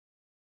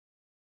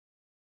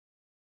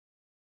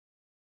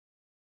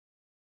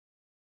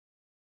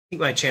I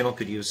think my channel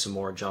could use some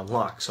more John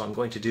Locke, so I'm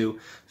going to do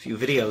a few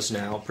videos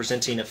now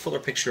presenting a fuller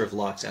picture of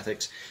Locke's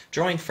ethics,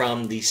 drawing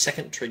from the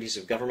Second Treatise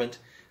of Government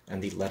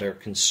and the Letter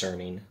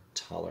Concerning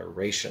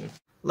Toleration.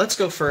 Let's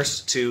go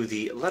first to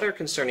the Letter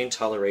Concerning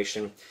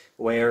Toleration,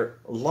 where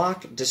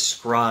Locke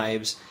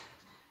describes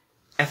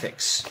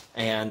ethics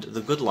and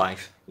the good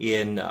life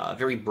in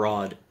very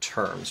broad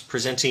terms,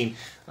 presenting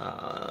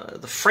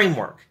the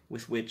framework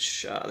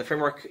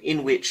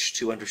in which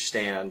to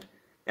understand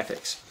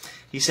ethics.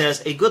 He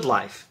says, "A good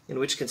life, in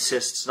which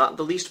consists not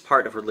the least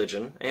part of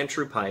religion and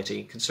true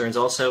piety, concerns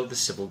also the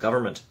civil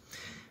government,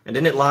 and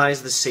in it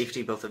lies the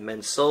safety both of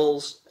men's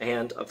souls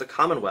and of the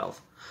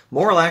commonwealth.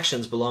 Moral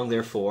actions belong,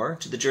 therefore,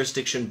 to the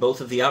jurisdiction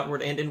both of the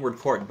outward and inward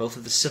court, both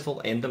of the civil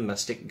and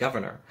domestic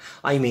governor.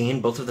 I mean,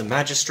 both of the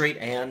magistrate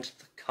and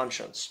the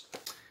conscience.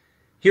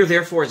 Here,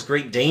 therefore, is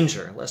great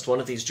danger, lest one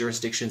of these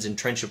jurisdictions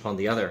entrench upon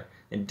the other,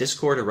 and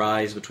discord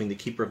arise between the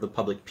keeper of the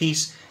public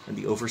peace and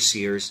the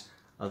overseers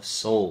of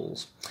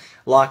souls."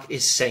 Locke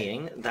is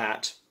saying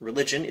that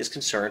religion is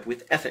concerned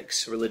with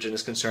ethics. Religion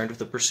is concerned with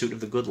the pursuit of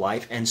the good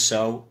life, and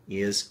so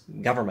is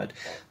government.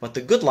 But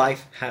the good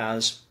life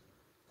has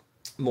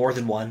more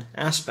than one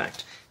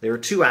aspect. There are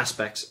two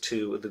aspects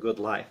to the good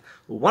life.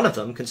 One of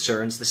them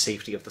concerns the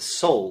safety of the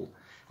soul,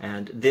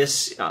 and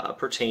this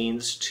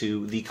pertains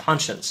to the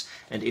conscience,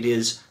 and it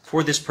is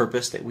for this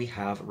purpose that we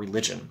have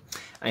religion.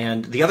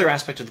 And the other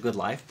aspect of the good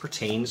life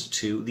pertains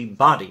to the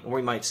body, or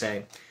we might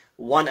say,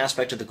 one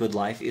aspect of the good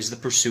life is the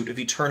pursuit of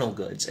eternal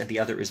goods, and the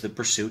other is the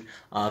pursuit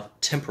of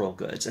temporal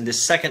goods. And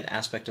this second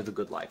aspect of the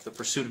good life, the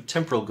pursuit of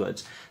temporal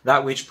goods,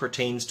 that which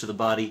pertains to the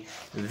body,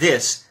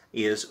 this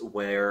is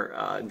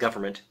where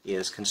government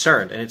is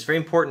concerned. And it's very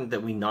important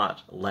that we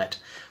not let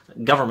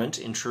government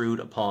intrude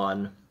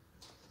upon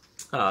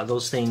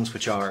those things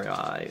which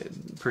are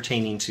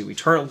pertaining to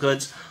eternal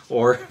goods,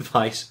 or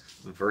vice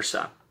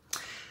versa.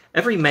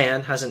 Every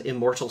man has an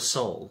immortal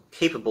soul,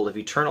 capable of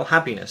eternal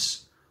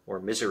happiness or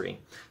misery,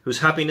 whose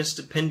happiness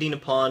depending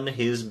upon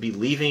his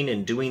believing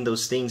and doing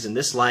those things in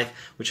this life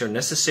which are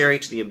necessary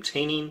to the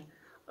obtaining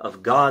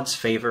of God's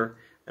favor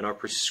and are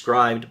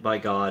prescribed by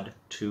God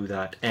to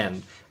that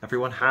end.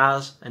 Everyone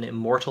has an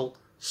immortal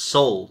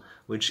soul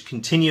which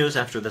continues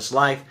after this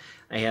life,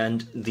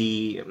 and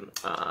the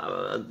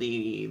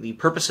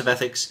purpose of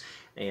ethics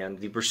and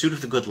the pursuit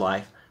of the good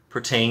life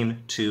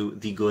pertain to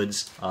the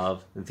goods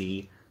of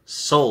the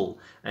soul,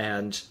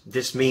 and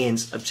this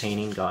means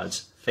obtaining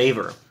God's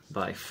favor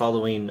by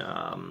following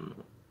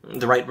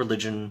the right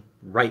religion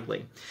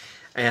rightly.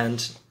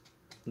 And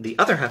the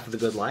other half of the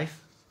good life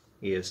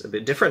is a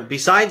bit different.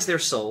 Besides their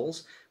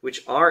souls,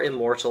 which are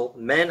immortal,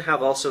 men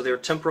have also their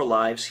temporal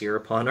lives here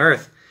upon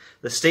earth,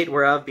 the state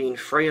whereof being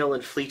frail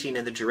and fleeting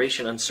and the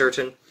duration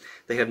uncertain,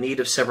 they have need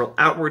of several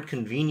outward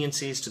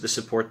conveniencies to the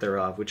support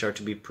thereof, which are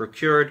to be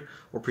procured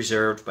or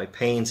preserved by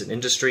pains and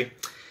industry,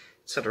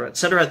 etc.,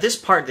 etc. This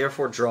part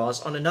therefore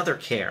draws on another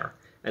care,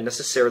 and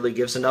necessarily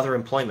gives another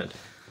employment.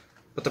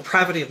 But the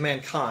pravity of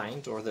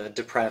mankind, or the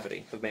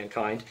depravity of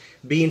mankind,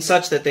 being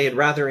such that they had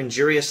rather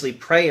injuriously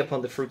prey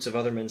upon the fruits of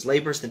other men's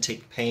labors than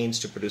take pains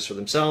to produce for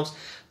themselves,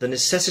 the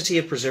necessity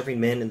of preserving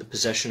men in the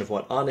possession of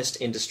what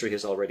honest industry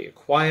has already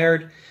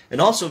acquired,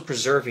 and also of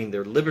preserving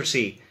their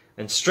liberty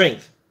and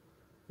strength,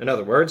 in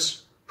other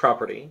words,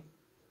 property,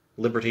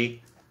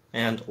 liberty,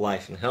 and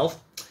life and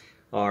health,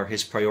 are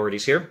his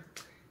priorities here,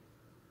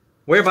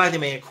 whereby they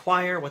may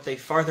acquire what they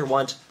farther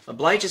want,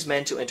 obliges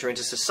men to enter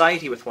into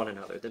society with one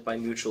another, that by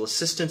mutual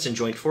assistance and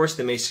joint force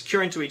they may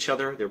secure unto each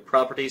other their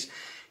properties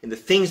in the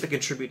things that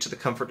contribute to the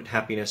comfort and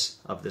happiness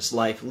of this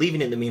life,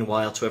 leaving in the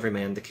meanwhile to every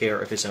man the care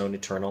of his own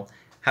eternal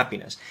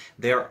happiness."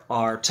 There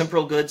are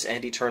temporal goods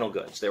and eternal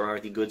goods. There are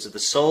the goods of the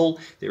soul,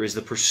 there is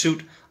the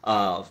pursuit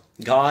of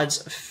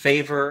God's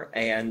favor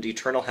and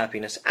eternal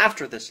happiness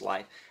after this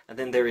life, and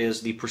then there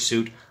is the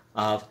pursuit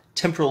of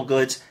temporal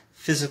goods,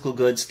 physical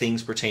goods,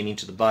 things pertaining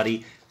to the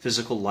body,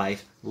 physical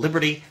life,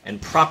 liberty,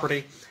 and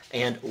property.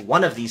 And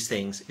one of these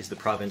things is the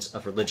province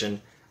of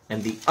religion,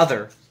 and the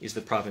other is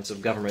the province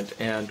of government,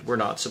 and we're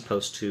not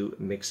supposed to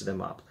mix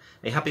them up.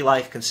 A happy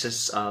life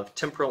consists of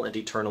temporal and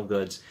eternal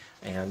goods,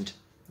 and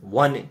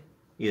one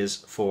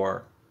is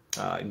for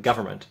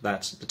government.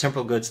 That's the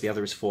temporal goods. The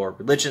other is for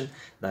religion.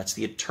 That's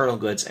the eternal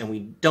goods, and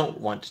we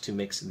don't want to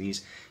mix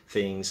these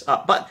things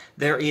up. But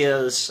there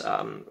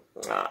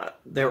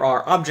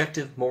are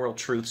objective moral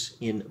truths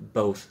in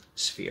both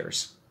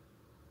spheres.